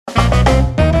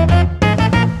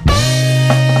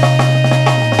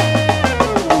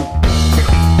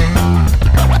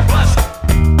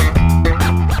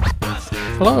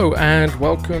Hello and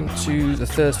welcome to the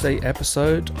Thursday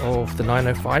episode of the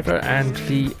 905er and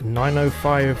the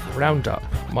 905 Roundup.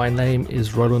 My name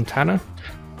is Roland Tanner.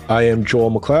 I am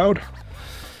Joel McLeod.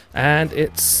 And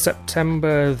it's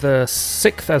September the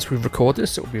 6th as we record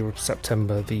this. It will be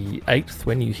September the 8th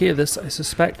when you hear this, I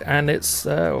suspect. And it's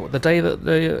the day that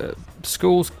the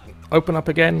schools open up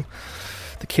again.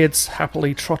 The kids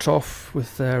happily trot off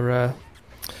with their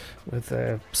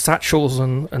satchels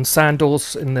and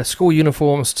sandals in their school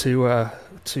uniforms to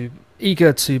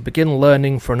eager to begin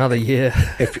learning for another year.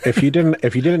 If you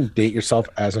didn't date yourself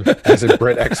as a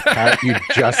Brit expat, you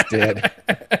just did.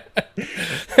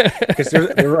 Because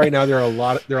right now there are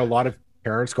a lot of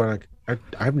parents going like,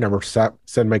 I've never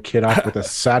sent my kid off with a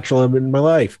satchel in my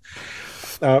life.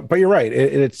 But you're right.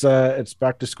 It's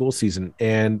back to school season,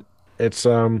 and it's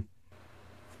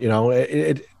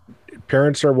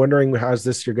parents are wondering how's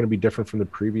this year going to be different from the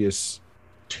previous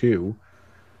two.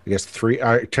 I guess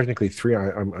technically three.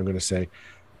 I'm going to say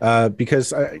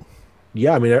because I'm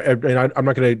not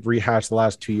going to rehash the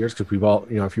last 2 years because we've all,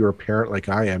 if you were a parent like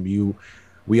I am,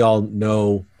 we all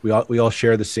know, we all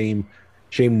share the same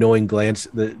knowing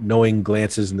glances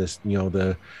and this,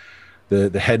 the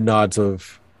head nods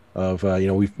of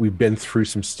we've been through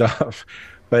some stuff,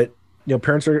 but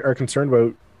parents are concerned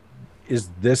about, is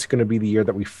this going to be the year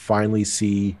that we finally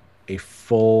see a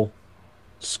full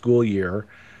school year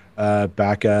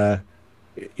back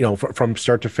from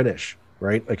start to finish,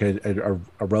 right? Like a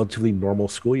relatively normal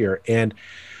school year. And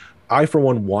I, for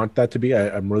one, want that to be.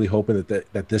 I'm really hoping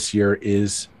that this year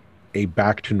is a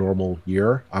back to normal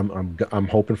year. I'm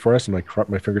hoping for us, and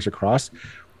my fingers are crossed.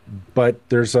 But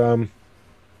there's the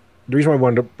reason why I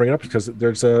wanted to bring it up is because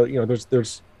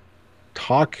there's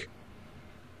talk.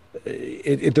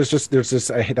 There's this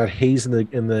that haze in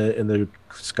the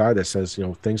sky that says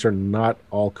things are not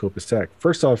all copacetic.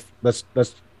 First off, let's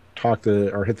talk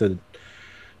about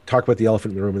the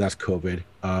elephant in the room, and that's COVID.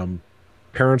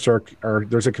 Parents are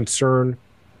there's a concern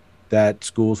that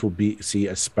schools will see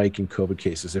a spike in COVID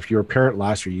cases. If you're a parent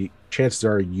last year, chances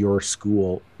are your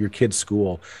kid's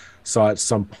school saw at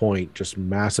some point just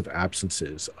massive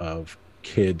absences of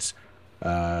kids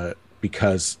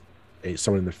because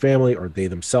someone in the family or they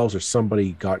themselves or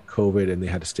somebody got COVID and they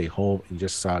had to stay home. And you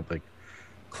just saw like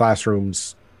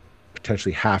classrooms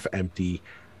potentially half empty.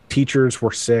 Teachers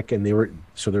were sick, and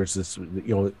there's this,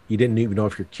 you didn't even know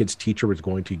if your kid's teacher was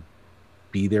going to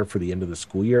be there for the end of the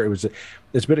school year. It's a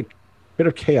bit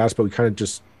of chaos, but we kind of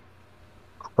just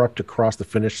crept across the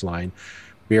finish line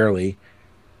barely.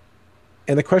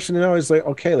 And the question now is like,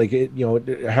 okay, like,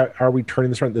 how are we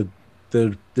turning this around?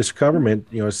 This government,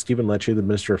 Stephen Lecce, the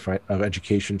Minister of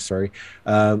Education,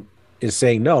 is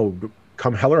saying, no,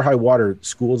 come hell or high water,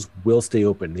 schools will stay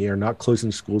open. They are not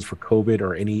closing schools for COVID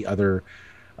or any other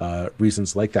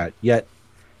reasons like that. Yet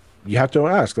you have to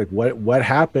ask, like, what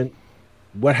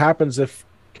happens if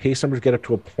case numbers get up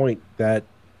to a point that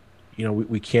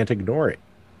we can't ignore it?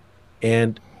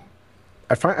 And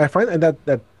I find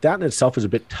that in itself is a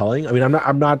bit telling. I mean,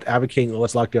 I'm not advocating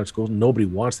let's lock down schools. Nobody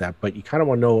wants that, but you kind of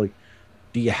want to know, like,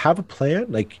 do you have a plan?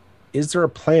 Like, is there a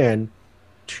plan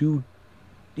to?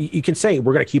 You can say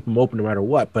we're going to keep them open no matter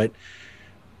what, but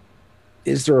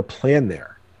is there a plan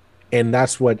there? And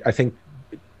that's what I think.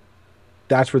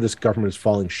 That's where this government is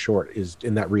falling short, is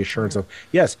in that reassurance of,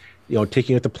 yes,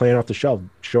 taking the plan off the shelf,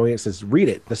 showing it, says, read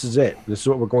it. This is it. This is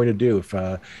what we're going to do.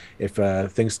 If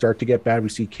things start to get bad, we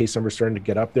see case numbers starting to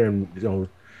get up there, and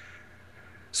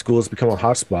schools become a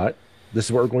hotspot. This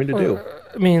is what we're going to do.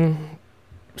 I mean,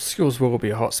 schools will be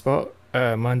a hotspot.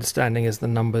 My understanding is the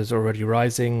numbers are already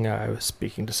rising. I was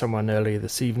speaking to someone earlier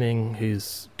this evening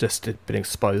who's just been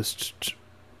exposed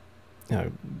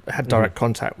to, had direct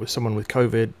contact with someone with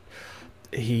COVID.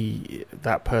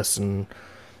 That person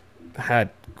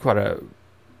had quite a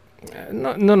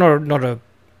not a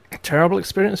terrible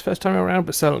experience first time around,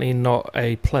 but certainly not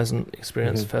a pleasant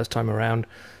experience first time around.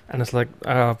 And it's like,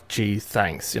 oh, gee,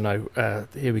 thanks.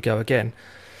 Here we go again.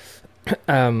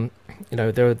 There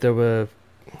were,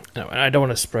 and I don't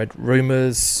want to spread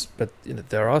rumors, but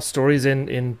there are stories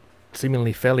in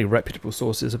seemingly fairly reputable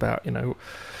sources about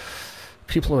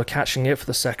people who are catching it for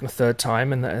the second or third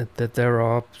time, and that there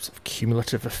are sort of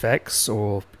cumulative effects,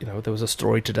 or there was a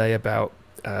story today about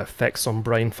effects on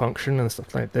brain function and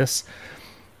stuff like this.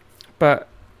 But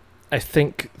I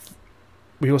think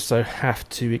we also have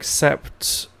to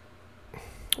accept,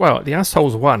 well, the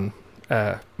assholes won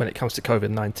when it comes to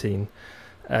COVID-19.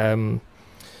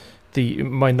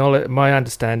 My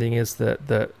understanding is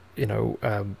that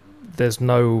there's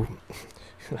no,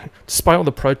 despite all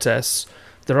the protests,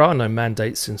 there are no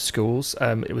mandates in schools.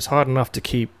 It was hard enough to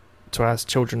keep to ask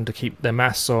children to keep their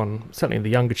masks on, certainly the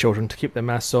younger children to keep their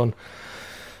masks on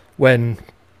when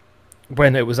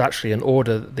it was actually an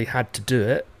order that they had to do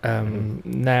it.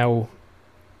 Mm-hmm. Now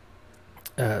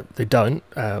they don't.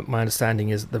 My understanding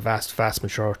is that the vast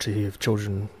majority of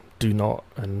children do not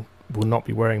and will not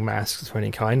be wearing masks of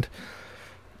any kind.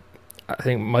 I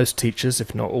think most teachers,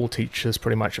 if not all teachers,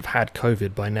 pretty much have had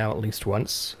COVID by now at least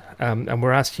once. And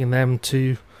we're asking them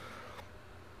to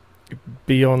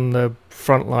be on the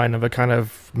front line of a kind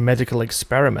of medical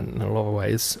experiment in a lot of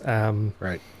ways.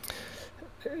 Right.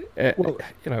 You Well,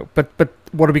 know, but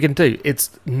what are we going to do?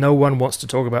 It's no one wants to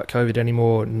talk about COVID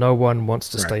anymore. No one wants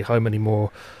to right. stay home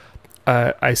anymore.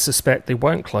 I suspect they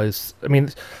won't close. I mean,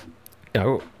 you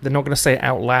know, they're not going to say it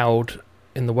out loud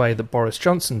in the way that Boris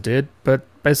Johnson did, but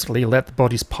basically let the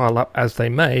bodies pile up as they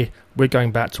may. We're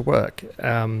going back to work,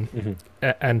 Mm-hmm.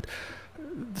 and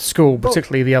school, Well,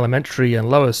 particularly the elementary and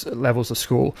lower levels of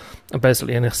school, are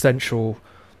basically an essential.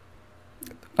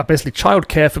 Are basically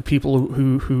childcare for people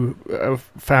who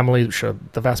families, which are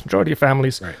the vast majority of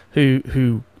families, right.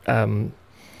 who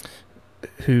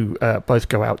both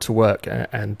go out to work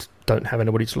and don't have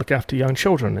anybody to look after young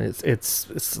children.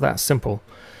 It's that simple.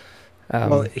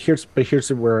 Well, Um, here's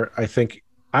where I think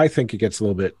it gets a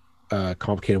little bit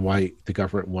complicated. Why the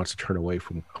government wants to turn away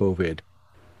from COVID,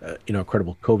 a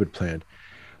credible COVID plan.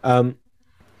 Um,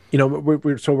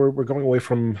 we're going away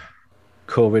from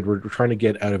COVID. We're trying to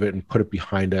get out of it and put it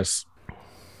behind us.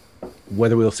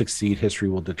 Whether we'll succeed, history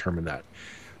will determine that.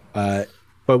 Uh,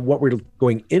 but what we're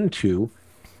going into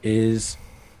is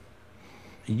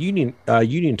union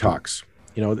talks.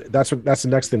 That's the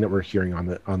next thing that we're hearing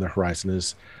on the horizon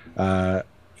is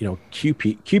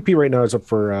QP right now is up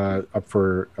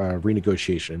for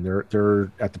renegotiation.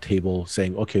 They're at the table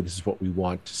saying, okay, this is what we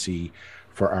want to see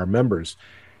for our members.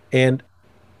 And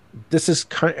this is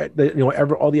kind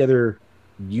of, all the other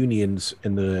unions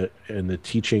in the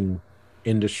teaching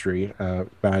industry,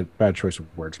 bad choice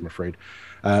of words, I'm afraid,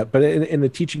 but in the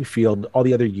teaching field, all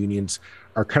the other unions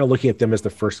are kind of looking at them as the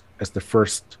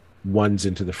first ones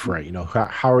into the fray.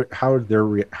 How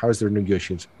is their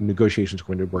negotiations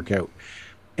going to work out?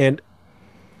 And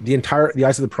the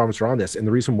eyes of the province are on this, and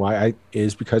the reason why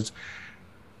is because,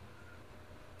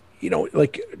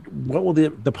 like, what will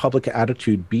the public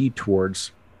attitude be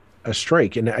towards a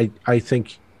strike? And I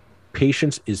think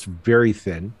patience is very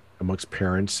thin amongst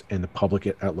parents and the public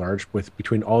at large, with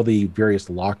between all the various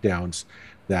lockdowns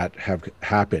that have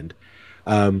happened.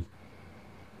 Um,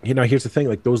 Here's the thing: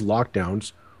 like, those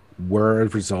lockdowns were a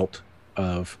result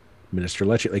of Minister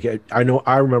Lecce. Like,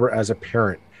 I remember as a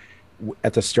parent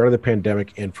at the start of the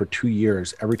pandemic, and for 2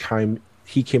 years, every time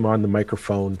he came on the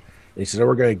microphone and he said, "Oh,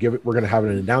 we're going to have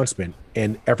an announcement,"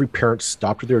 and every parent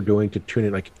stopped what they were doing to tune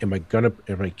in. Like, am my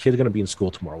kid going to be in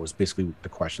school tomorrow? Was basically the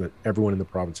question that everyone in the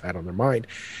province had on their mind.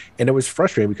 And it was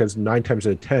frustrating because 9 times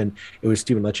out of 10, it was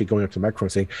Stephen Lecce going up to the microphone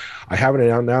saying, "I have an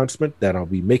announcement that I'll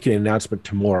be making an announcement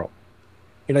tomorrow."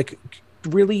 And, like,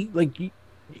 really, like,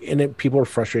 and then people were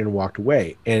frustrated and walked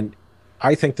away. And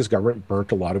I think this government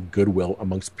burnt a lot of goodwill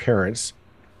amongst parents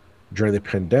during the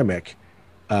pandemic.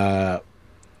 Uh,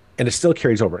 and it still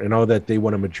carries over. I know that they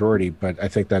won a majority, but I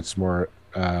think that's more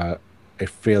a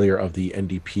failure of the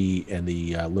NDP and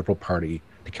the Liberal Party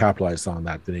to capitalize on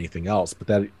that than anything else. But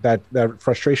that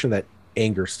frustration, that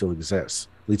anger still exists,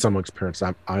 at least amongst parents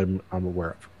I'm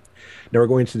aware of. Now we're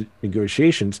going to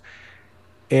negotiations,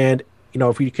 and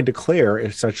if we can declare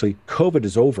essentially COVID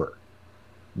is over,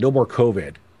 no more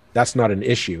COVID, that's not an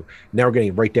issue. Now we're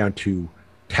getting right down to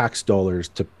tax dollars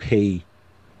to pay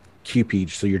QP,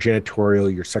 so your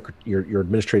janitorial, your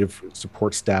administrative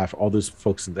support staff, all those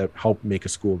folks that help make a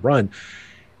school run.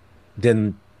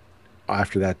 Then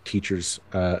after that, teachers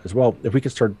as well. If we can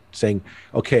start saying,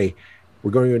 okay,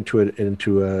 we're going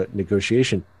into a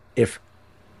negotiation. If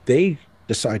they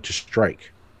decide to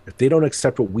strike, if they don't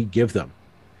accept what we give them,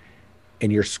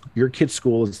 and your kid's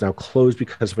school is now closed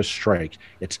because of a strike,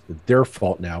 it's their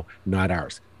fault now, not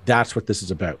ours. That's what this is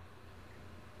about.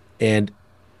 And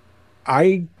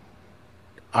I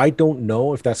don't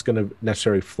know if that's going to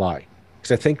necessarily fly,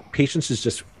 because I think patience is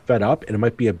just fed up, and it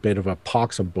might be a bit of a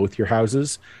pox on both your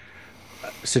houses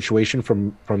situation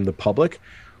from the public,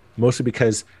 mostly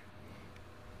because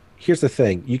here's the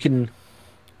thing: you can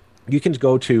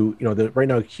go to, the right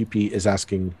now QP is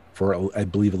asking for, I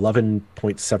believe,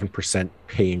 11.7%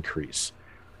 pay increase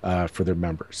for their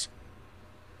members.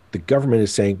 The government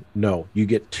is saying, no, you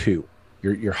get two.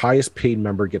 Your highest paid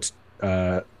member gets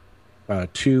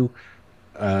two,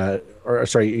 or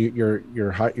sorry, your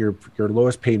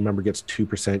lowest paid member gets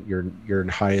 2%. Your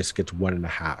highest gets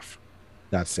 1.5%.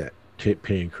 That's it.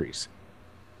 Pay increase.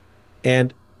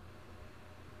 And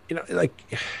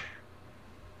like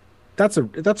that's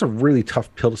a really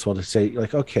tough pill to swallow to say,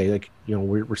 like, okay, like,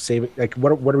 we're saving, like,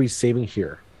 what are we saving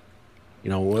here?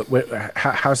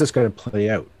 How's this going to play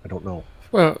out? I don't know.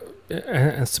 Well,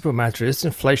 a simple matter is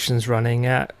inflation's running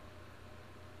at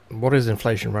what is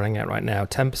inflation running at right now?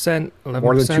 10%,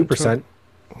 More than 11%? 2%.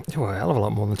 Well, a hell of a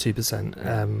lot more than 2%.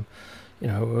 Yeah. You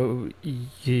know,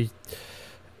 you,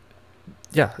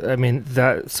 yeah, I mean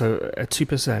that. So a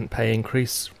 2% pay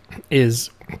increase is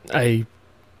a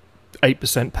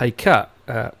 8% pay cut.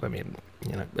 I mean,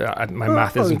 my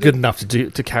math Oh, isn't good enough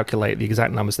to calculate the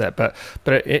exact numbers there, but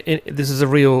this is a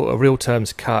real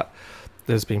terms cut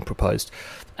that's being proposed,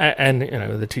 and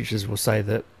the teachers will say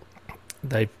that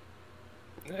they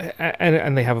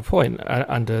and they have a point.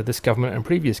 Under this government and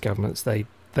previous governments, they've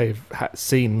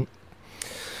seen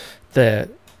their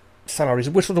salaries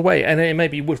whittled away, and it may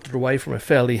be whittled away from a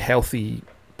fairly healthy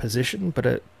position,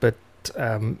 but this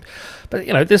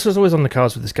was always on the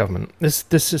cards with this government.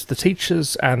 This is the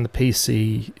teachers and the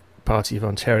PC Party of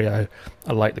Ontario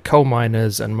are like the coal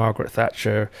miners and Margaret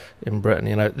Thatcher in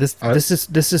Britain. This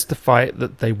is the fight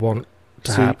that they want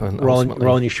to happen.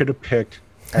 Roland, you should have picked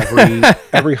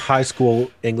every high school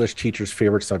English teacher's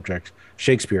favorite subject,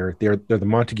 Shakespeare. They're the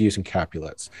Montagues and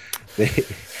Capulets.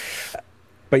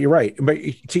 But you're right. But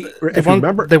see,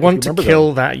 they want to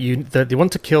kill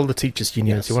the teachers'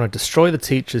 unions. Yes. They want to destroy the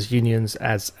teachers' unions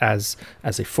as a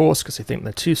force because they think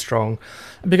they're too strong.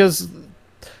 Because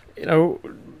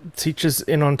teachers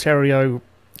in Ontario,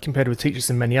 compared with teachers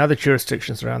in many other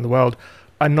jurisdictions around the world,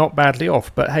 are not badly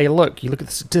off. But hey, look, you look at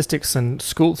the statistics, and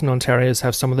schools in Ontario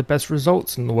have some of the best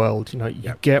results in the world.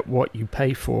 You get what you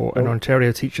pay for, and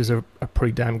Ontario teachers are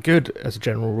pretty damn good as a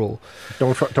general rule.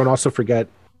 Don't also forget,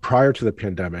 prior to the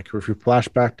pandemic, or if you flash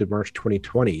back to March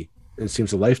 2020, it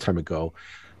seems a lifetime ago,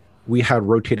 we had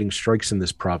rotating strikes in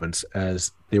this province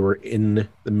as they were in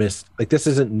the midst. Like, this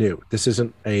isn't new. This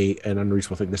isn't an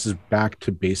unreasonable thing. This is back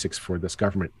to basics for this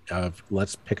government of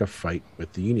let's pick a fight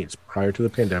with the unions. Prior to the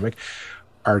pandemic,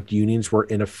 our unions were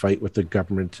in a fight with the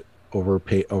government over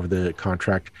the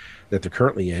contract that they're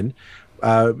currently in,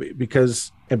 but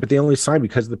they only signed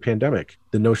because of the pandemic.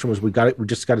 The notion was we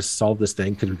just got to solve this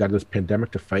thing because we got this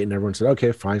pandemic to fight, and everyone said,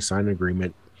 okay, fine, sign an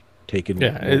agreement, take it.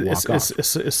 Yeah,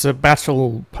 it's a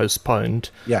battle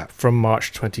postponed. Yeah. From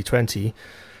March 2020.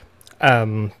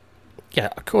 Yeah,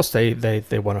 of course they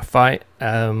want to fight.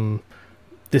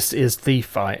 This is the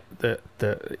fight that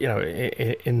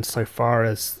insofar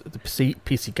as the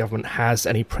PC government has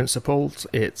any principles,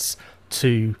 it's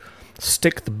to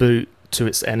stick the boot to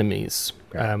its enemies.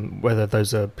 Whether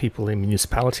those are people in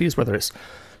municipalities, whether it's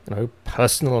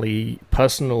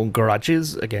personal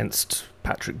grudges against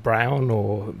Patrick Brown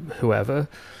or whoever,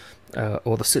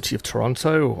 or the city of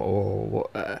Toronto, or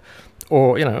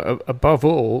above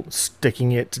all,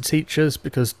 sticking it to teachers,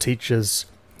 because teachers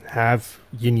have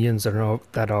unions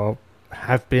that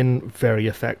have been very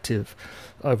effective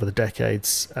over the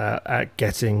decades at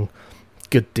getting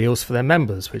good deals for their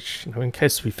members, which, in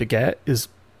case we forget, is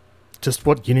just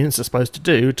what unions are supposed to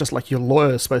do, just like your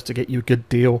lawyer is supposed to get you a good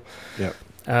deal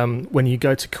when you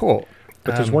go to court.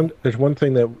 But there's one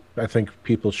thing that I think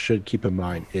people should keep in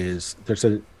mind is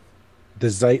the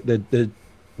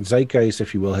zeitgeist,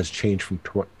 if you will, has changed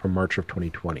from March of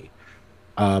 2020.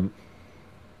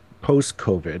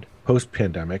 Post-COVID,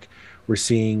 post-pandemic, we're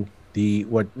seeing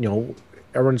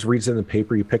everyone's reads in the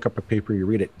paper. You pick up a paper, you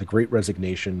read it. The Great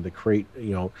Resignation,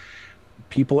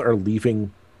 people are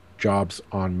leaving jobs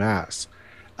en masse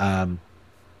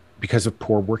because of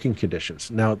poor working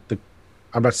conditions. Now,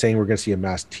 I'm not saying we're going to see a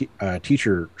mass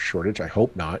teacher shortage. I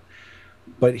hope not.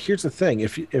 But here's the thing: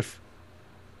 if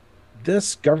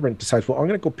this government decides, well, I'm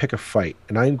going to go pick a fight,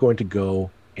 and I'm going to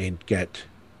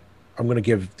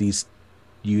give these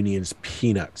unions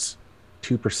peanuts,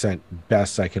 2%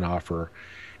 best I can offer,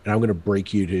 and I'm going to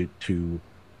break you to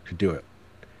do it.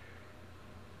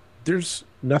 There's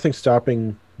nothing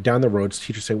stopping down the road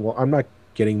teachers saying, well, I'm not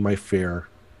getting my fare.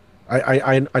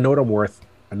 I know what I'm worth.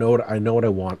 I know what I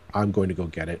want. I'm going to go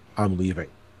get it. I'm leaving.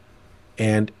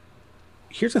 And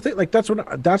here's the thing, like,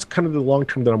 that's kind of the long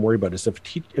term that I'm worried about, is if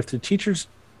the teachers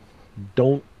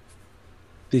don't,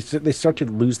 they start to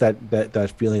lose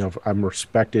that feeling of I'm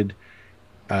respected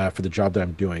for the job that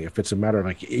I'm doing. If it's a matter of,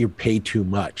 like, you're paid too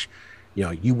much,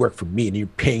 you work for me and you're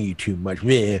paying you too much,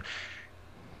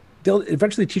 they'll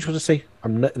eventually teach will just say,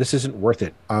 this isn't worth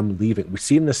it. I'm leaving. We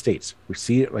see it in the States. We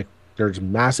see it, like, there's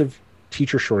massive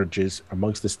teacher shortages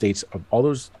amongst the states of all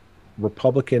those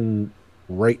Republican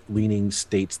right-leaning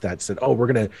states that said, oh, we're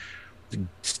going to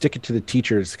stick it to the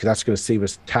teachers because that's going to save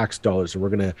us tax dollars,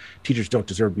 and teachers don't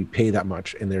deserve to be paid that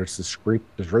much. And there's this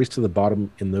race to the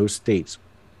bottom in those states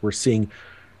We're seeing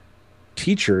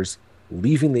teachers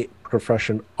leaving the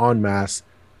profession en masse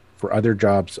for other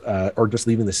jobs, or just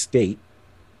leaving the state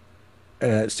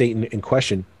in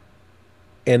question.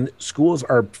 And schools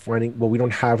are finding, well, we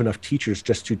don't have enough teachers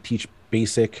just to teach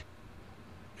basic,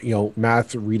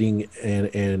 math, reading,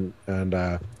 and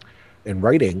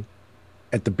writing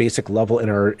at the basic level in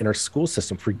our school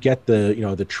system. Forget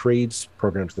the trades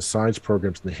programs, the science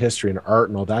programs, and the history and art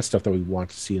and all that stuff that we want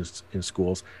to see in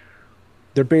schools.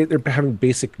 They're having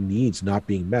basic needs not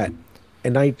being met.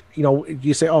 And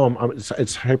you say, oh,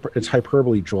 it's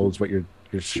hyperbole, Joel, is what you're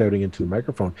shouting into the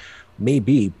microphone.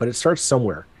 Maybe, but it starts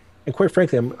somewhere. And quite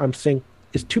frankly, I'm saying,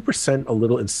 is 2% a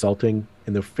little insulting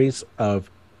in the face of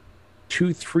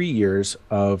 2-3 years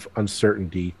of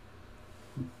uncertainty,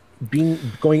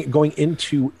 going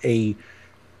into a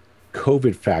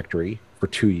COVID factory for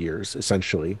 2 years,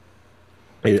 essentially,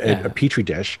 a Yeah. petri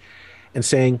dish, and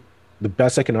saying the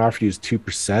best I can offer you is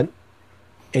 2%.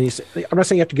 And you say, I'm not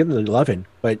saying you have to give them 11,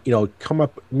 but come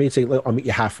up, maybe say, I'll meet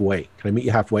you halfway. Can I meet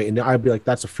you halfway? And I'd be like,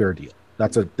 that's a fair deal.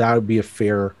 That would be a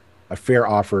fair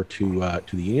offer to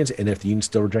the unions. And if the unions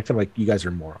still reject them, like, you guys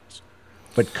are morons.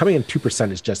 But coming in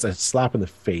 2% is just a slap in the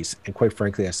face. And quite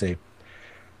frankly, I say,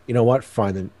 you know what?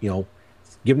 Fine. Then,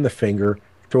 give them the finger,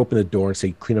 throw open the door and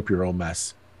say, clean up your own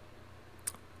mess.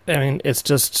 I mean,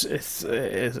 it's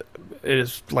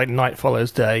like night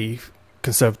follows day.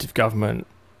 Conservative government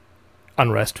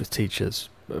unrest with teachers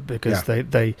because Yeah,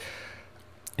 they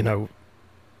you know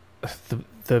the,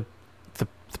 the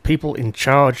the people in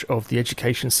charge of the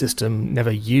education system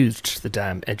never used the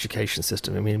damn education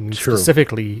system. I mean, true.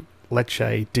 specifically,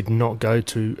 Lecce did not go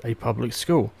to a public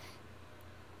school.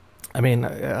 I mean,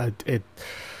 but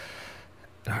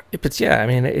yeah, I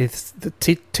mean, it's the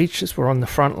teachers were on the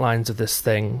front lines of this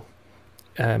thing,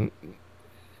 um,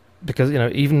 because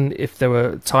even if there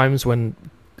were times when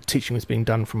teaching was being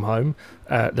done from home,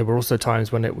 there were also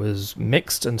times when it was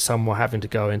mixed and some were having to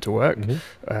go into work, Hmm.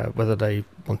 whether they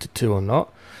wanted to or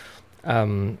not.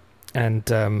 They're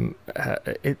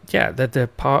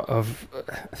part of,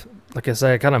 like I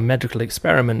say, a kind of medical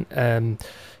experiment. And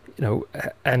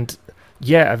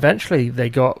yeah, eventually they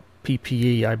got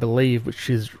PPE, I believe, which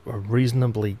is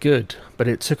reasonably good, but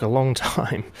it took a long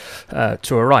time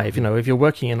to arrive. If you're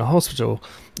working in a hospital,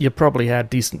 you probably had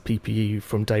decent PPE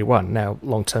from day one. Now,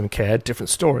 long-term care, different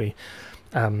story.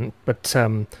 But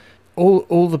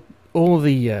all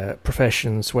the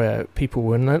professions where people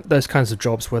were in those kinds of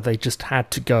jobs where they just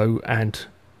had to go and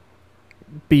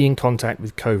be in contact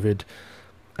with COVID,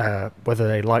 whether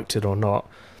they liked it or not,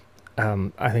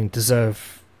 I think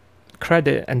deserve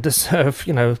credit and deserve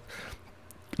Right.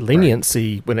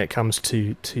 leniency when it comes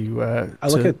to I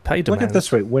look at pay look at it this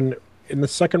demands. way: when in the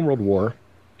Second World War,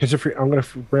 because if I'm going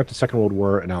to bring up the Second World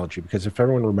War analogy, because if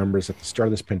everyone remembers at the start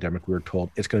of this pandemic, we were told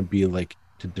it's going to be like,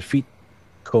 to defeat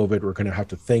COVID, we're going to have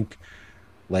to think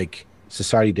like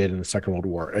society did in the Second World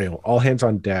War. All hands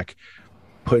on deck,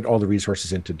 put all the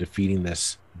resources into defeating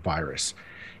this virus.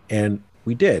 And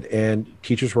we did. And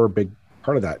teachers were a big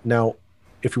part of that. Now,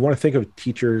 if you want to think of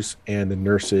teachers and the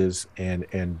nurses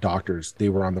and doctors, they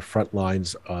were on the front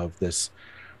lines of this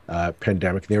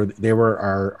pandemic. They were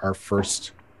our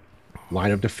first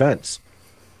line of defense.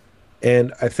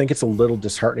 And I think it's a little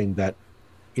disheartening that,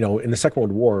 in the Second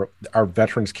World War, our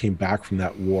veterans came back from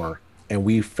that war, and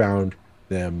we found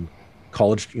them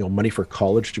college, money for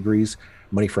college degrees,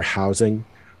 money for housing,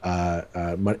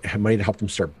 money to help them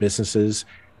start businesses,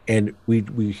 and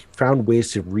we found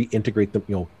ways to reintegrate them.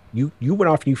 You went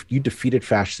off and you defeated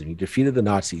fascism, you defeated the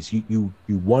Nazis, you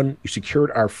won, you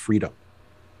secured our freedom.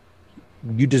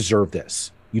 You deserve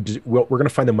this. Well, we're going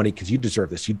to find the money because you deserve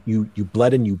this. You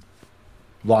bled and you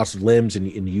lost limbs, and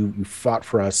you fought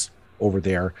for us over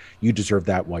there. You deserve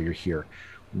that while you're here.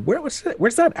 Where's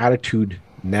that attitude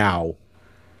now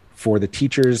for the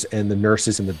teachers and the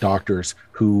nurses and the doctors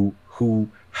who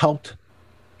helped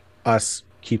us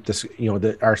keep this,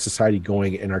 our society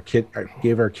going, and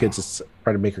gave our kids,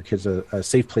 try to make our kids a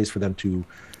safe place for them to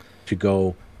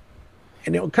go.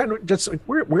 And kind of just like,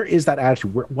 where is that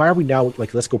attitude? Why are we now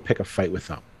like, let's go pick a fight with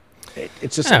them?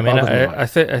 It's just, Yeah, I it mean, boggles my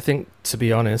mind. I think, to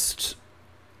be honest,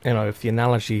 if the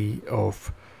analogy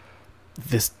of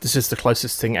this is the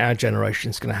closest thing our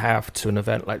generation is going to have to an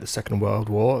event like the Second World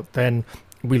War, then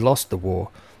we lost the war.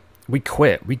 We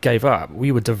quit. We gave up.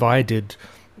 We were divided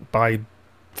by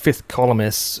fifth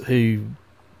columnists who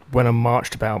went and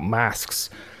marched about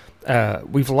masks.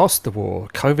 We've lost the war.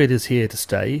 COVID is here to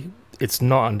stay. It's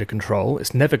not under control.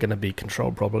 It's never going to be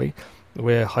controlled properly.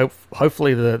 We're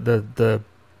hopefully the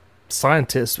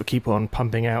scientists will keep on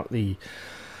pumping out the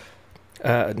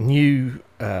new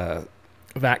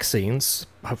vaccines,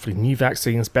 hopefully new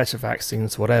vaccines, better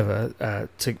vaccines, whatever,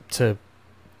 to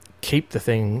keep the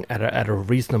thing at a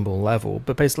reasonable level.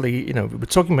 But basically, we're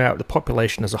talking about the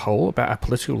population as a whole, about our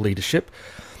political leadership,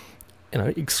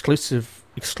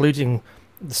 excluding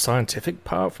the scientific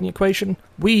part from the equation.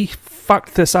 We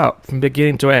fucked this up from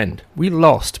beginning to end. We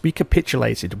lost. We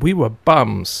capitulated. We were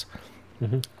bums.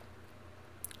 Mm-hmm.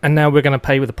 And now we're going to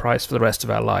pay with the price for the rest of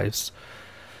our lives.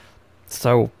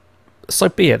 So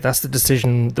be it. That's the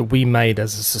decision that we made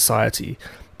as a society.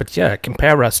 But yeah,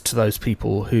 compare us to those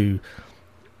people who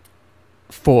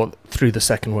fought through the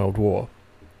Second World War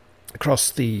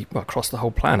across the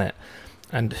whole planet,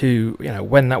 and who,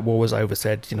 when that war was over,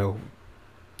 said,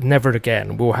 never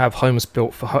again. We'll have homes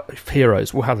built for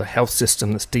heroes. We'll have a health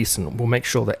system that's decent. We'll make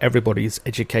sure that everybody's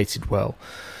educated well.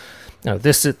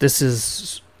 This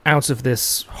is out of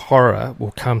this horror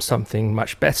will come something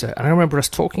much better. And I remember us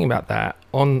talking about that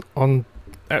on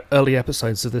early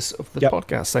episodes of the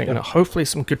podcast, saying, hopefully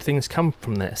some good things come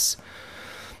from this.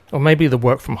 Or maybe the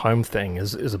work from home thing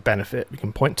is a benefit we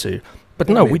can point to. But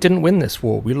no, we didn't win this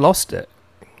war. We lost it.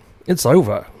 It's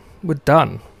over. We're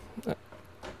done.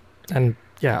 And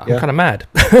I'm kind of mad.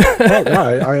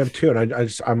 I am too. And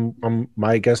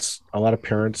I guess a lot of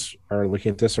parents are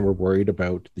looking at this and we're worried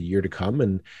about the year to come.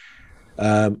 And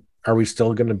are we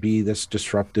still going to be this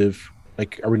disruptive?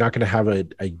 Like, are we not going to have a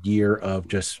year of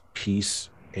just peace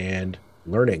and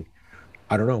learning?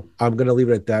 I don't know. I'm going to leave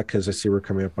it at that because I see we're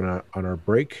coming up on our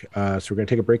break. So we're going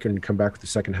to take a break and come back with the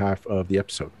second half of the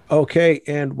episode. Okay,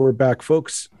 and we're back,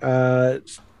 folks.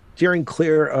 Steering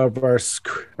clear of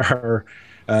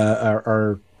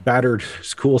our battered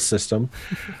school system.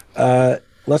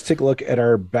 Let's take a look at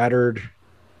our battered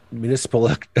municipal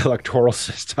electoral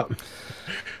system.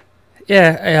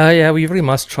 Yeah. We really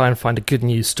must try and find a good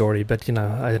news story, but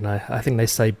I don't know. I think they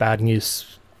say bad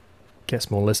news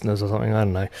gets more listeners or something. I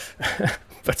don't know.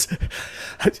 But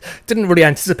I didn't really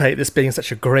anticipate this being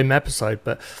such a grim episode.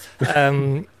 But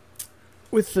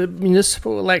with the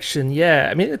municipal election,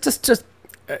 I mean, it just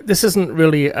this isn't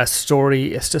really a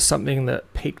story. It's just something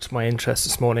that piqued my interest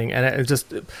this morning, and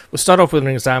we'll start off with an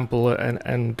example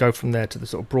and go from there to the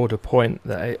sort of broader point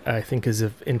that I think is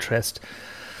of interest.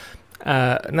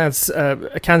 And that's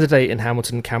a candidate in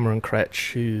Hamilton, Cameron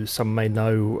Kretsch, who some may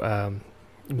know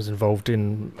was involved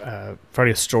in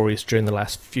various stories during the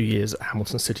last few years at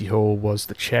Hamilton City Hall, was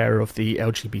the chair of the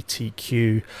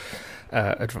LGBTQ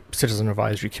Citizen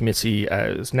Advisory Committee,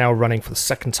 is now running for the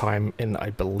second time in,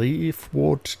 I believe,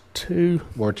 Ward 2.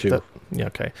 Ward 2.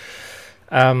 Okay.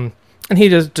 And he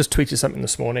just tweeted something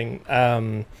this morning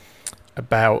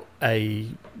about a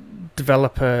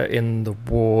developer in the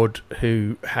ward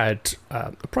who had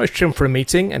approached him for a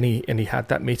meeting, and he had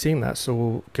that meeting. That's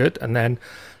all good. And then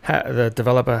the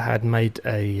developer had made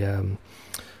a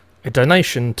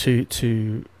donation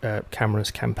to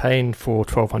Cameron's campaign for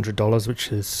 $1,200,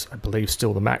 which is, I believe,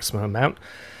 still the maximum amount,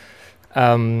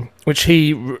 which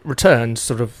he returned,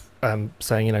 sort of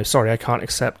saying, sorry, I can't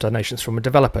accept donations from a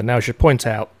developer. Now, I should point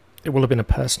out, it will have been a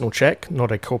personal check,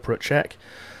 not a corporate check.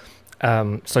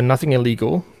 So nothing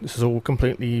illegal. This is all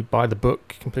completely by the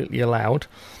book, completely allowed.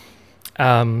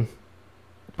 But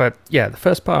yeah, the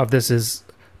first part of this is,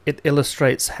 it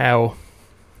illustrates how,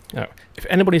 if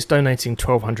anybody's donating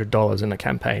 $1,200 in a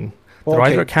campain, they're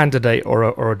either a candidate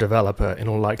or a developer in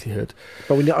all likelihood.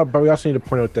 But we also need to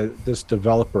point out that this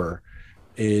developer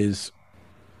has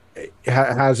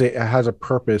a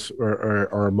purpose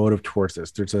or a motive towards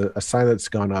this. There's a sign that's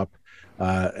gone up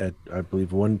at, I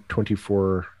believe,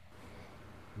 124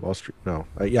 Wall Street. No,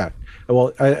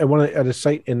 Well, I want at a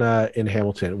site in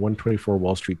Hamilton, 124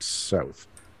 Wall Street South.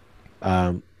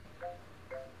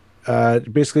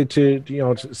 Basically to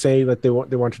say that they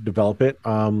want to develop it.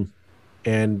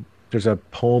 And there's a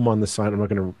poem on the sign. I'm not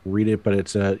going to read it, but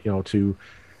it's to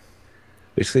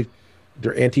basically,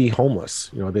 they're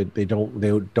anti-homeless. They don't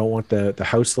want the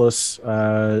houseless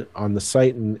on the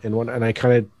site and I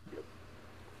kind of,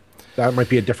 that might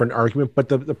be a different argument, but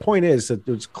the point is that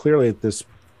it's clearly that this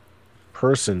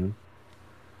person,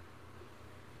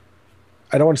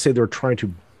 I don't want to say they were trying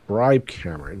to bribe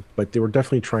Cameron, but they were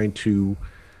definitely trying to.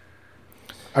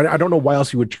 I don't know why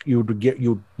else you would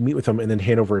meet with them and then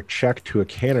hand over a check to a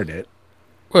candidate.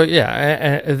 Well,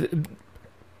 yeah,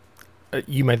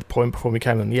 you made the point before we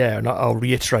came on the air, and I'll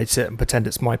reiterate it and pretend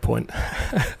it's my point,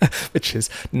 which is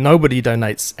nobody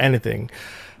donates anything,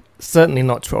 certainly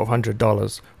not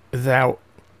 $1,200, without,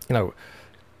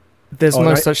 there's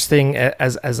no such thing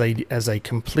as a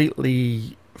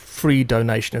completely free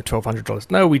donation of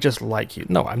 $1,200. No, we just like you.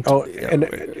 No, Oh, you know, and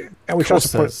of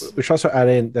course there's we should also add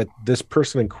in that this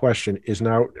person in question is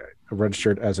now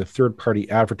registered as a third party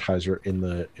advertiser in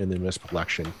the municipal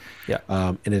election, yeah.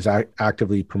 and is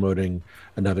actively promoting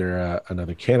another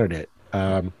candidate, who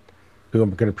I'm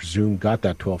going to presume got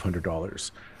that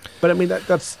 $1,200. But I mean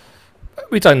that's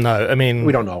We don't know. I we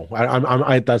mean, don't know.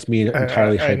 That's me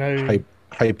entirely I know.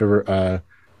 hyper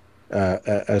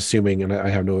assuming, and I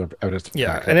have no evidence to Yeah,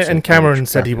 back up. So and don't Cameron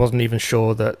said he retract it. wasn't even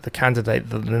sure that the candidate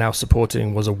that they're now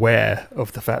supporting was aware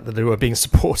of the fact that they were being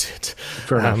supported.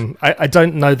 Fair enough. I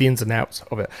don't know the ins and outs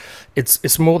of it.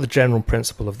 It's more the general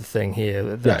principle of the thing here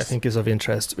that I Yes. think is of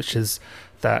interest, which is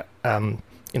that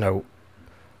you know,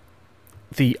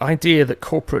 the idea that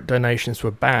corporate donations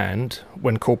were banned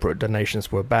when corporate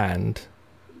donations were banned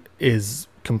is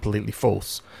completely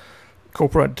false.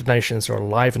 Corporate donations are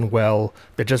alive and well.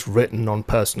 They're just written on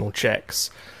personal checks,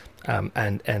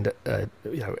 and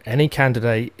you know, any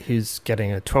candidate who's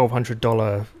getting a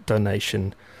 $1,200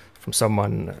 donation from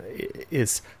someone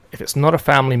is, if it's not a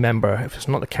family member, if it's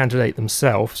not the candidate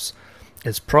themselves,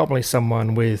 it's probably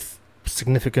someone with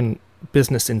significant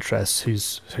business interests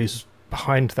who's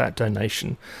behind that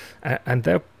donation, and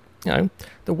they're, you know,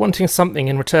 they're wanting something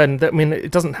in return. That, I mean,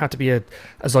 it doesn't have to be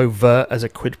as overt as a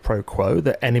quid pro quo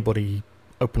that anybody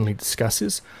openly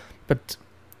discusses, but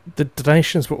the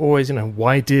donations were always, you know,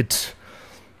 why did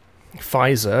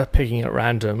Pfizer, picking at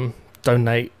random,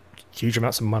 donate huge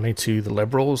amounts of money to the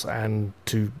Liberals and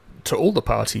to all the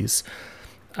parties?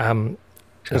 Because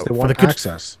they For the want good,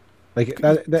 access. Like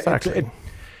that, exactly.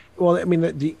 well, I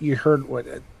mean, you heard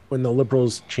when the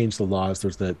liberals changed the laws,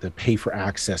 there's the pay for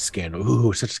access scandal.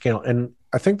 Ooh, such a scandal. And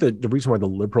I think the reason why the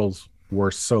liberals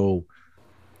were so,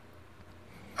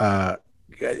 uh,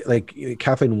 like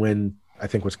Kathleen Wynne, I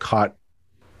think was caught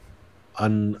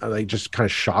like just kind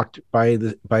of shocked by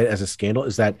it as a scandal,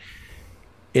 is that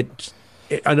in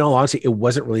all honesty, it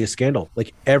wasn't really a scandal.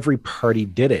 Like every party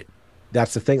did it.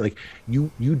 That's the thing. Like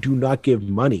you do not give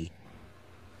money.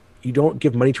 You don't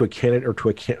give money to a candidate or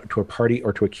to a party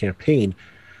or to a campaign,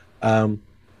 out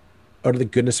of the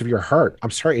goodness of your heart. I'm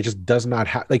sorry, it just does not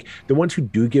have, like, the ones who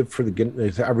do give for the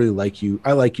goodness. I really like you.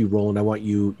 I like you, Roland. I want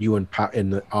you in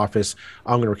the office.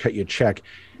 I'm going to cut you a check.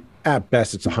 At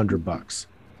best, it's $100.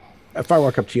 If I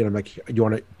walk up to you and I'm like, do you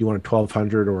want a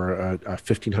 1,200 or a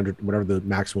 1,500, whatever the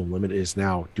maximum limit is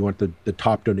now? Do you want the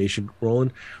top donation,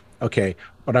 Roland? Okay,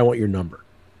 but I want your number.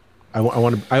 I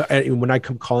want to. When I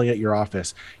come calling at your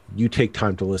office, you take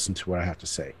time to listen to what I have to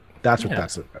say. That's what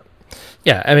that's about.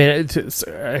 Yeah, I mean,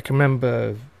 I can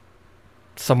remember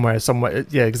somewhere.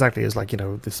 Yeah, exactly. It's like, you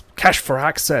know, this cash for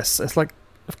access. It's like,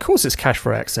 of course, it's cash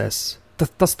for access.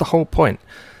 That's the whole point.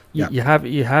 Yeah. You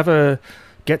have a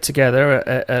get together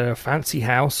at a fancy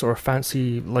house or a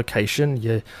fancy location.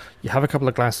 You have a couple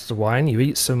of glasses of wine. You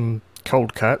eat some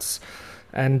cold cuts.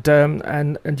 And you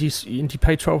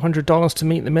pay $1,200 to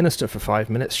meet the minister for 5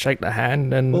 minutes, shake their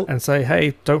hand, and say,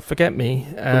 "Hey, don't forget me."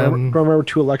 Remember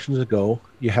 2 elections ago,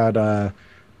 you had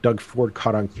Doug Ford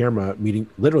caught on camera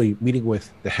literally meeting with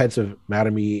the heads of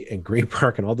Mattamy and Green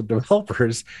Park and all the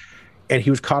developers, and he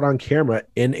was caught on camera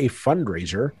in a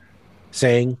fundraiser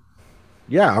saying,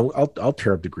 "Yeah, I'll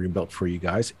tear up the greenbelt for you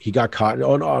guys." He got caught.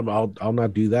 Oh no, I'll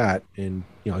not do that, and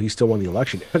you know he still won the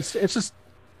election. It's just.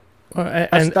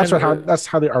 That's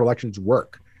how our elections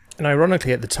work. And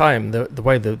ironically, at the time, the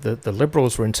way the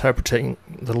Liberals were interpreting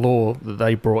the law that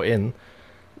they brought in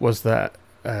was that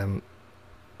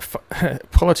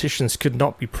politicians could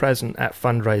not be present at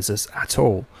fundraisers at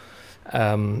all.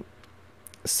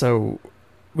 So,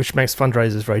 which makes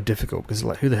fundraisers very difficult, because,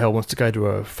 like, who the hell wants to go to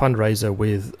a fundraiser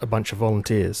with a bunch of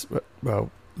volunteers? Well,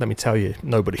 let me tell you,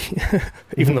 nobody.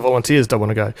 Even the volunteers don't want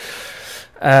to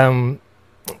go.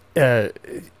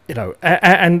 You know,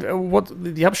 and what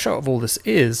the upshot of all this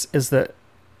is that,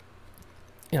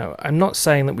 you know, I'm not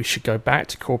saying that we should go back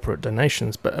to corporate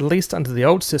donations, but at least under the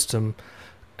old system,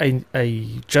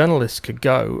 a journalist could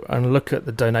go and look at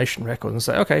the donation record and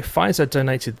say, okay, Pfizer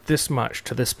donated this much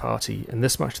to this party and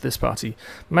this much to this party.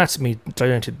 Mattamy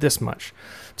donated this much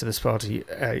to this party.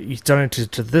 He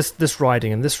donated to this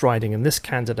riding and this riding and this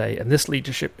candidate and this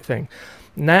leadership thing.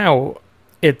 Now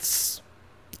it's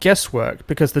guesswork,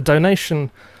 because the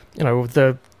donation, you know,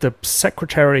 the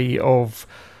secretary of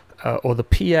or the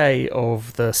PA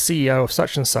of the CEO of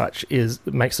such and such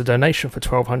makes a donation for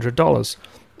 $1,200.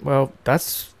 Well,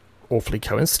 that's awfully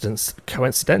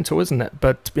coincidental, isn't it?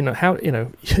 But, you know, how, you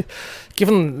know,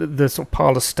 given the sort of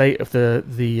parlous state of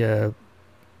the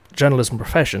journalism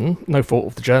profession, no fault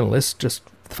of the journalists, just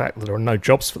the fact that there are no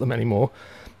jobs for them anymore,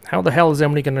 how the hell is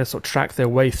anybody going to sort of track their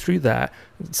way through that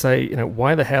and say,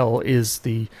 why the hell is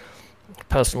the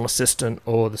personal assistant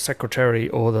or the secretary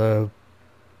or the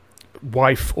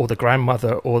wife or the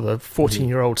grandmother or the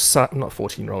 14-year-old son, not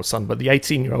 14-year-old son, but the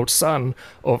 18-year-old son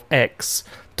of X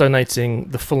donating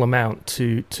the full amount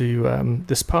to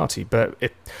this party? But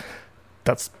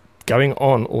that's going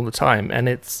on all the time, and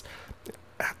it's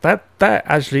that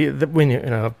actually,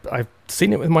 when I've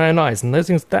seen it with my own eyes, and those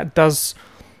things that does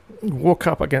walk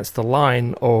up against the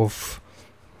line of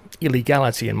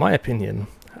illegality, in my opinion.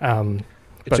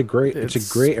 It's a great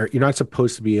area. You're not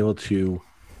supposed to be able to,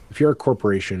 if you're a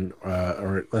corporation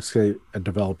or let's say a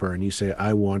developer, and you say,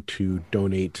 I want to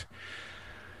donate.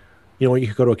 You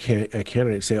could go to a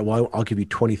candidate and say, well, I'll give you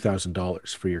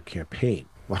 $20,000 for your campaign.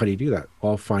 Well, how do you do that?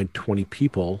 Well, I'll find 20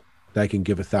 people that I can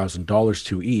give $1,000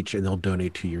 to each, and they'll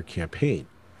donate to your campaign.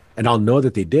 And I'll know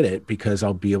that they did it because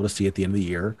I'll be able to see at the end of the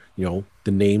year,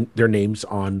 their names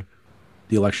on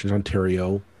the Elections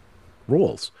Ontario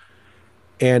rolls.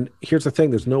 And here's the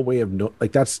thing: there's no way of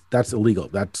that's illegal.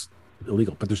 That's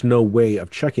illegal. But there's no way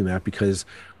of checking that because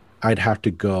I'd have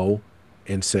to go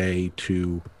and say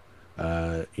to,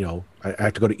 I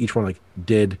have to go to each one. Like,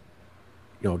 did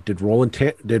Roland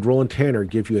Tanner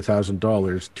give you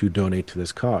 $1,000 to donate to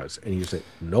this cause? And you say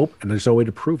nope, and there's no way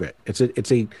to prove it. It's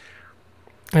a.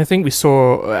 I think we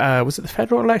saw, was it the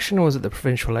federal election or was it the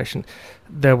provincial election?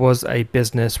 There was a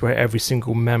business where every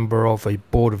single member of a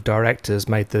board of directors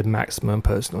made the maximum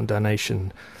personal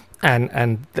donation,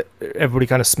 and everybody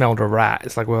kind of smelled a rat.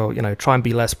 It's like, well, try and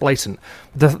be less blatant.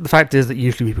 The fact is that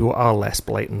usually people are less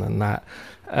blatant than that,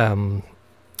 and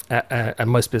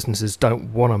most businesses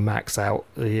don't want to max out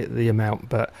the amount,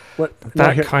 but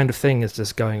kind of thing is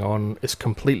just going on. It's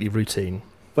completely routine.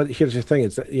 But here's the thing: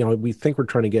 is that we think we're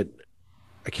trying to get.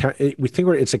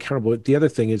 It's accountable. The other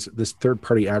thing is this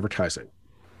third-party advertising.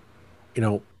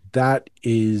 That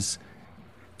is,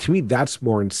 to me, that's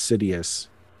more insidious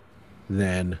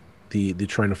than the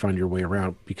trying to find your way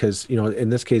around. Because in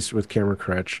this case with Cameron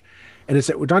Crutch, and it's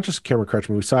not just Cameron Crutch.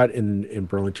 I mean, we saw it in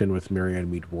Burlington with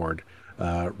Marianne Mead Ward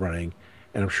running,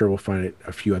 and I'm sure we'll find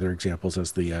a few other examples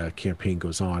as the campaign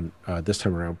goes on this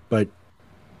time around. But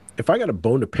if I got a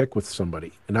bone to pick with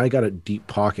somebody and I got a deep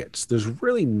pockets, there's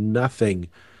really nothing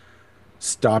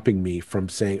stopping me from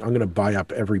saying I'm going to buy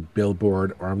up every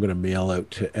billboard, or I'm going to mail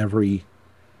out to every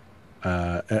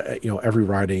every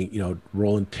riding.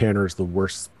 Roland Tanner is the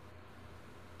worst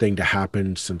thing to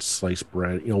happen since sliced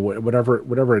bread.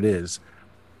 Whatever it is.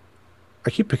 I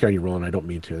keep picking on you, Roland. I don't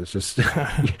mean to. It's just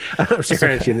I'm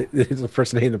sorry. It's the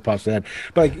first name that pops in.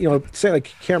 But say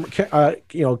like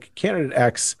candidate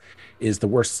X is the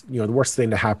worst, the worst thing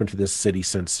to happen to this city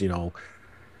since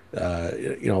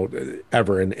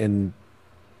ever, and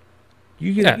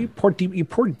you pour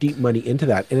deep money into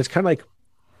that, and it's kind of like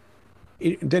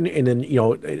then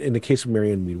in the case of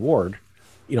Marianne Mead Ward,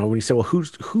 when you say, well,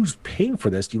 who's paying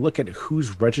for this? You look at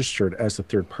who's registered as the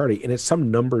third party, and it's some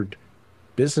numbered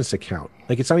business account.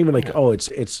 Like, it's not even like, oh,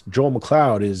 it's Joel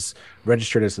McLeod is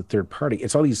registered as the third party.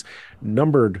 It's all these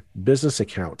numbered business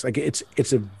accounts. Like, it's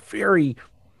very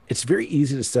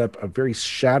easy to set up a very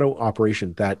shadow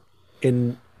operation that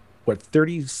in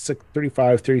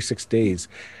 36 days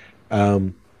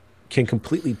can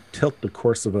completely tilt the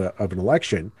course of an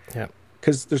election. Yeah.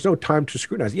 Because there's no time to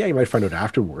scrutinize. Yeah, you might find out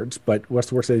afterwards, but what's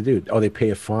the worst they do? Oh, they pay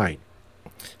a fine.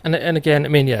 And again, I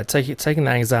mean, taking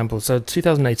that example, so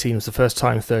 2018 was the first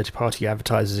time third-party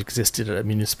advertisers existed at a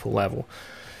municipal level.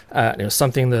 It was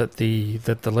something that the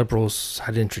Liberals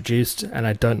had introduced, and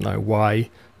I don't know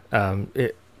why.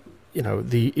 Again,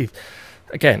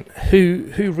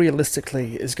 who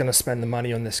realistically is going to spend the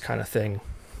money on this kind of thing?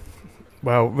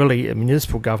 Well, really, a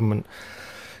municipal government,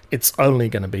 it's only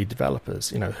going to be developers.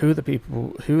 Who are the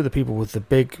people with the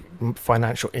big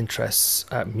financial interests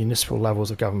at municipal levels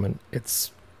of government?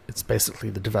 It's basically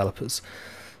the developers,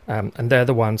 and they're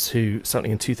the ones who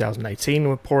certainly in 2018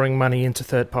 were pouring money into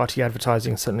third-party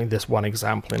advertising. Certainly, this one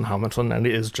example in Hamilton, and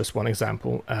it is just one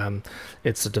example.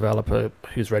 It's a developer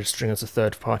who's registering as a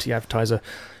third-party advertiser,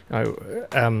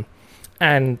 and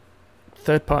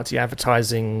third-party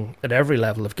advertising at every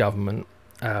level of government,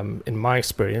 in my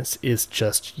experience, is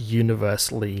just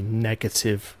universally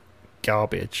negative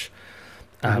garbage.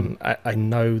 I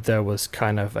know there was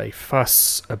kind of a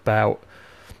fuss about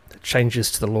changes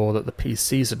to the law that the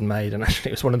PCs had made, and actually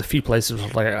it was one of the few places where I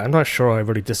was like, I'm not sure I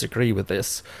really disagree with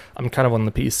this. I'm kind of on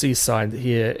the PC side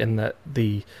here in that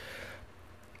the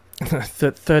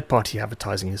third-party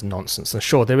advertising is nonsense. And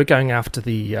sure, they were going after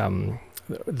the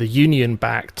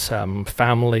union-backed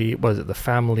family, was it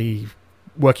the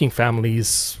Working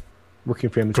Families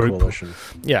Coalition?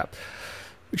 Yeah.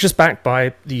 which is backed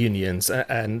by the unions,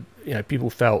 and people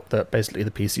felt that basically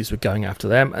the PCs were going after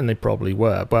them, and they probably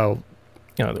were. Well,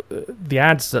 the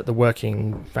ads that the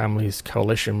Working Families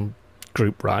Coalition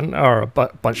group run are a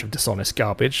bunch of dishonest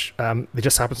garbage. They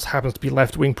just happens to be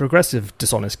left-wing progressive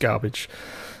dishonest garbage,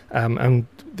 and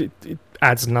it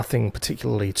adds nothing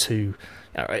particularly to.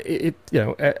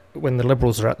 When the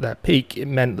Liberals are at their peak, it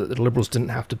meant that the Liberals didn't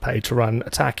have to pay to run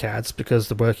attack ads because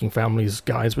the Working Families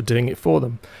guys were doing it for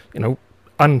them.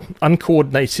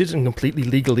 Uncoordinated and completely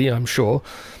legally, I'm sure,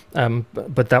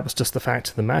 but that was just the fact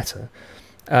of the matter.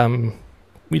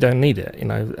 We don't need it,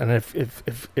 and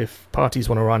if parties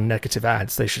want to run negative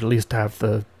ads, they should at least have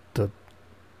the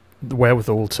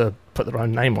wherewithal to put their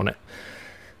own name on it.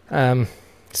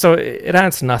 So it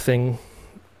adds nothing.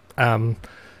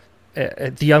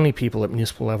 The only people at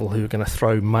municipal level who are going to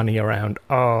throw money around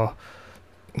are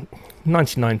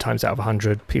 99 times out of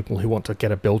 100 people who want to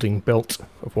get a building built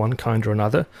of one kind or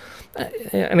another.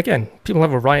 And again, people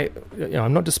have a right.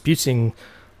 I'm not disputing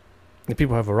that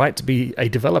people have a right to be a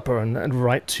developer and a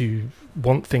right to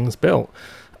want things built.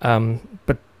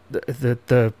 But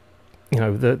the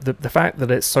fact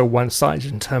that it's so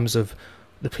one-sided in terms of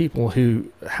the people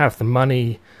who have the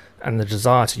money and the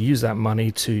desire to use that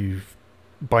money to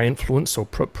by influence or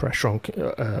put pressure on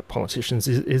politicians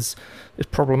is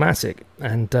problematic,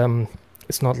 and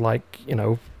it's not like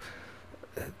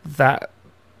that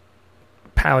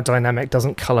power dynamic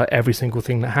doesn't colour every single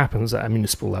thing that happens at a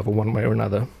municipal level one way or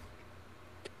another.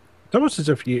 It's almost as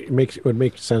if it would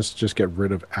make sense to just get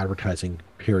rid of advertising.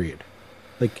 Period.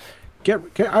 Like, I'm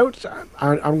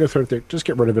going to throw it there. Just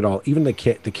get rid of it all, even the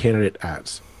candidate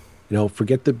ads.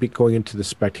 Forget the going into the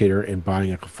Spectator and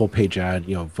buying a full page ad.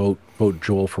 Vote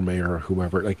Joel for mayor or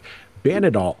whoever. Like, ban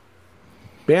it all.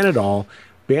 Ban it all.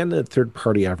 Ban the third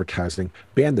party advertising.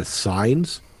 Ban the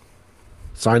signs.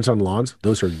 Signs on lawns.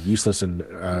 Those are useless and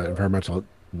environmental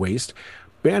waste.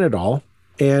 Ban it all.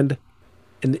 And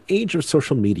in the age of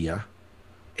social media,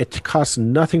 it costs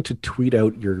nothing to tweet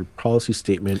out your policy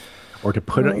statement or to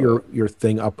put out your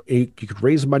thing up. You could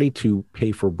raise money to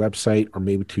pay for a website, or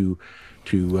maybe to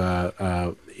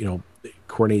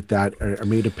coordinate that, or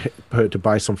maybe to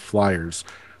buy some flyers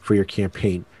for your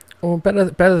campaign. Well,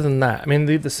 better than that. I mean,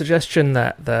 the suggestion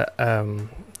that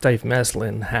Dave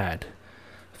Meslin had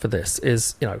for this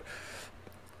is,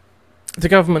 the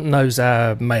government knows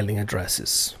our mailing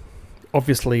addresses.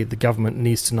 Obviously, the government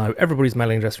needs to know everybody's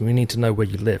mailing address. We need to know where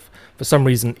you live. For some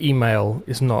reason, email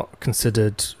is not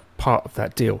considered part of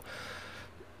that deal.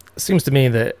 It seems to me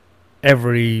that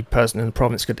every person in the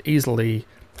province could easily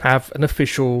have an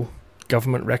official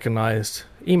government-recognised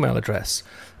email address.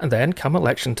 And then, come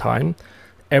election time,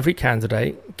 every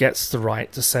candidate gets the right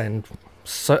to send...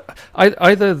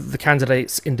 either the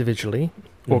candidates individually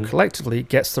or collectively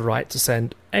gets the right to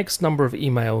send X number of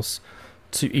emails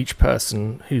to each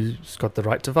person who's got the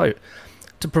right to vote,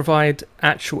 to provide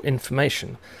actual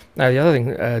information. Now, the other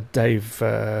thing Dave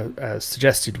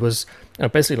suggested was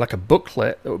basically like a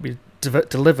booklet that would be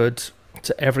delivered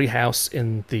to every house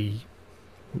in the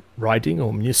riding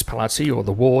or municipality or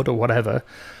the ward or whatever,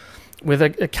 with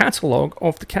a catalogue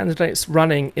of the candidates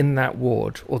running in that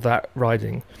ward or that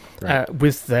riding, right,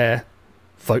 with their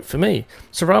vote for me.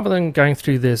 So rather than going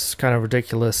through this kind of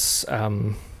ridiculous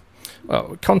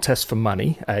contest for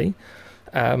money,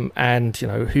 and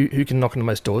who can knock on the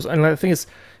most doors. And the thing is,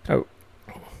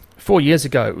 4 years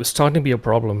ago it was starting to be a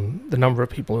problem, the number of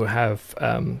people who have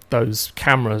those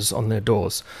cameras on their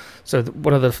doors. So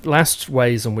one of the last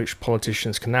ways in which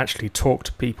politicians can actually talk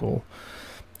to people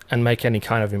and make any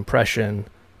kind of impression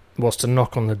was to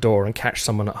knock on the door and catch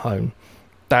someone at home.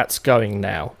 That's going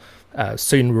now.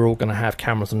 Soon we're all going to have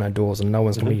cameras on our doors, and no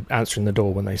one's going to be answering the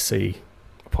door when they see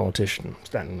a politician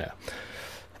standing there.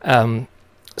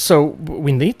 So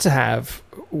we need to have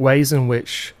ways in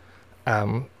which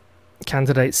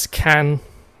candidates can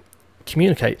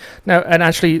communicate. Now, and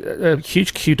actually, a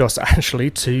huge kudos actually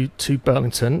to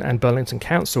Burlington and Burlington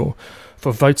Council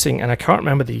for voting, and I can't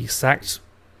remember the exact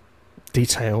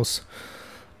details,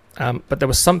 but there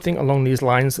was something along these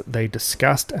lines that they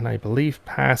discussed and I believe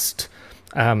passed.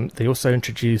 They also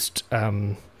introduced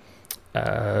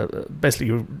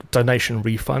basically donation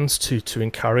refunds to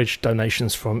encourage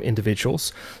donations from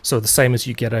individuals. So the same as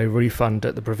you get a refund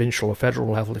at the provincial or federal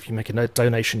level, if you make a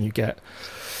donation, you get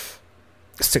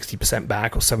 60%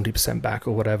 back or 70% back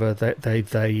or whatever. They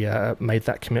made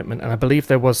that commitment, and I believe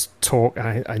there was talk.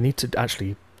 I need to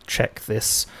actually check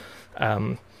this.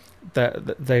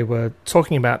 That they were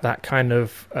talking about that kind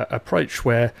of approach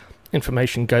where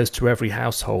information goes to every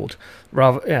household,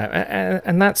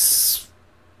 and that's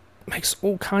makes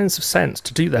all kinds of sense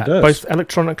to do that, both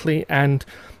electronically and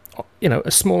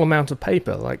a small amount of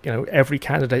paper. Like, every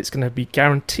candidate's going to be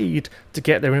guaranteed to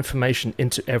get their information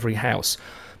into every house.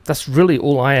 That's really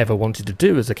all I ever wanted to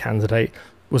do as a candidate,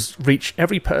 was reach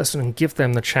every person and give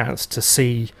them the chance to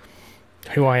see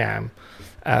who I am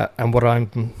and what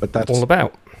I'm all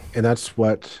about. And that's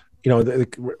what, what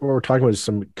we're talking about is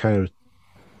some kind of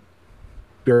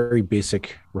very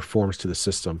basic reforms to the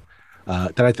system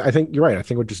that I think you're right. I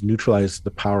think would just neutralize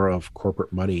the power of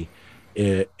corporate money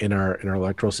in our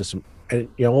electoral system. And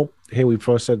hey, we've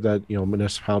always said that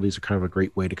municipalities are kind of a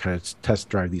great way to kind of test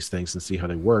drive these things and see how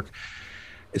they work.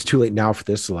 It's too late now for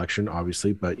this election,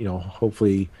 obviously, but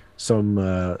hopefully some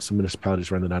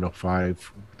municipalities around the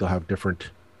 905, they'll have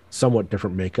somewhat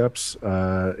different makeups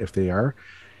if they are,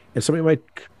 and somebody might,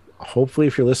 hopefully,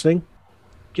 if you're listening,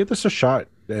 give this a shot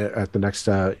at the next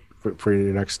for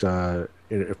your next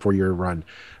 4-year run.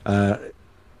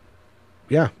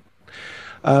 Yeah.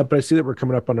 But I see that we're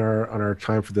coming up on our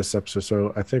time for this episode,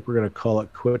 so I think we're going to call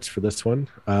it quits for this one.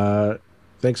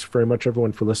 Thanks very much,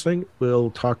 everyone, for listening.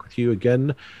 We'll talk with you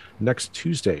again next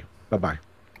Tuesday. Bye-bye.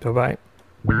 Bye-bye.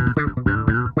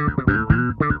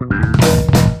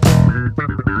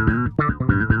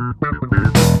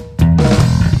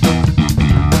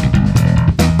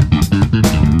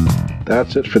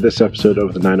 That's it for this episode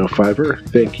of the 905er.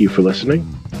 Thank you for listening.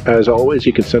 As always,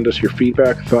 you can send us your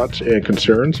feedback, thoughts, and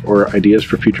concerns, or ideas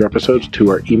for future episodes to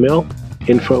our email,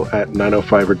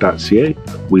 info@905er.ca.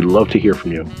 We love to hear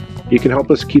from you. You can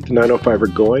help us keep the 905er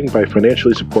going by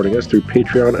financially supporting us through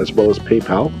Patreon as well as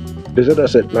PayPal. Visit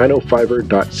us at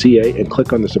 905er.ca and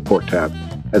click on the support tab.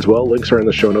 As well, links are in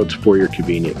the show notes for your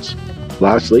convenience.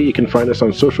 Lastly, you can find us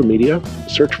on social media.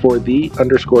 Search for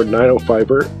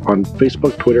 _905er on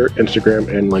Facebook, Twitter, Instagram,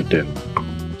 and LinkedIn.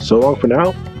 So long for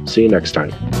now. See you next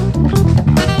time.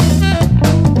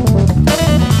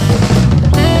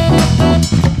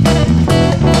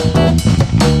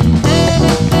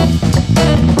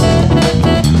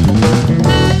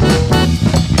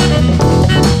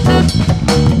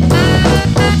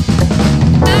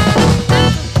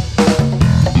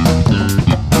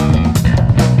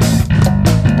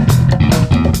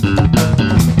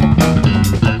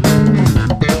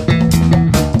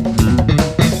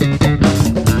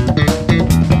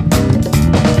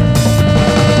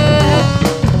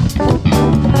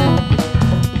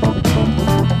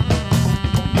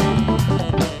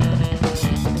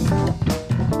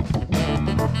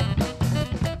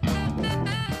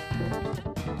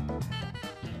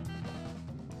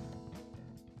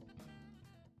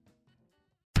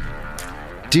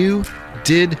 Do,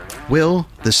 Did, Will,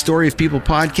 the Story of People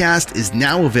podcast is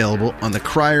now available on the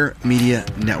Crier Media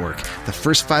Network. The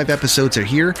first 5 episodes are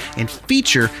here and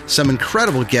feature some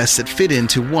incredible guests that fit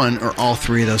into one or all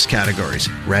 3 of those categories.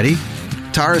 Ready?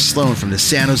 Tara Sloan from the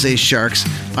San Jose Sharks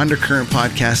Undercurrent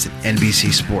podcast at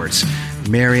NBC Sports.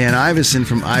 Marianne Iveson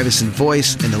from Iveson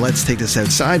Voice and the Let's Take This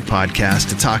Outside podcast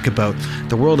to talk about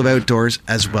the world of outdoors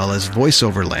as well as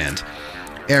voiceover land.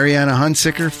 Ariana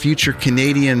Hunsicker, future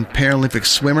Canadian Paralympic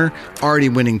swimmer, already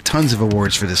winning tons of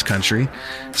awards for this country.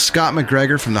 Scott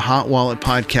McGregor from the Hot Wallet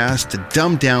podcast to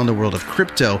dumb down the world of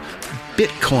crypto,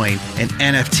 Bitcoin, and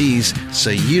NFTs so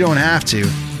you don't have to.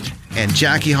 And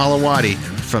Jackie Holowati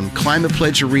from Climate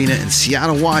Pledge Arena in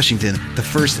Seattle, Washington, the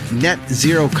first net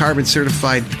zero carbon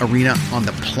certified arena on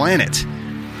the planet.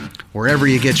 Wherever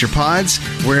you get your pods,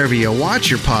 wherever you watch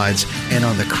your pods, and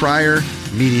on the Crier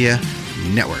Media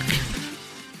Network.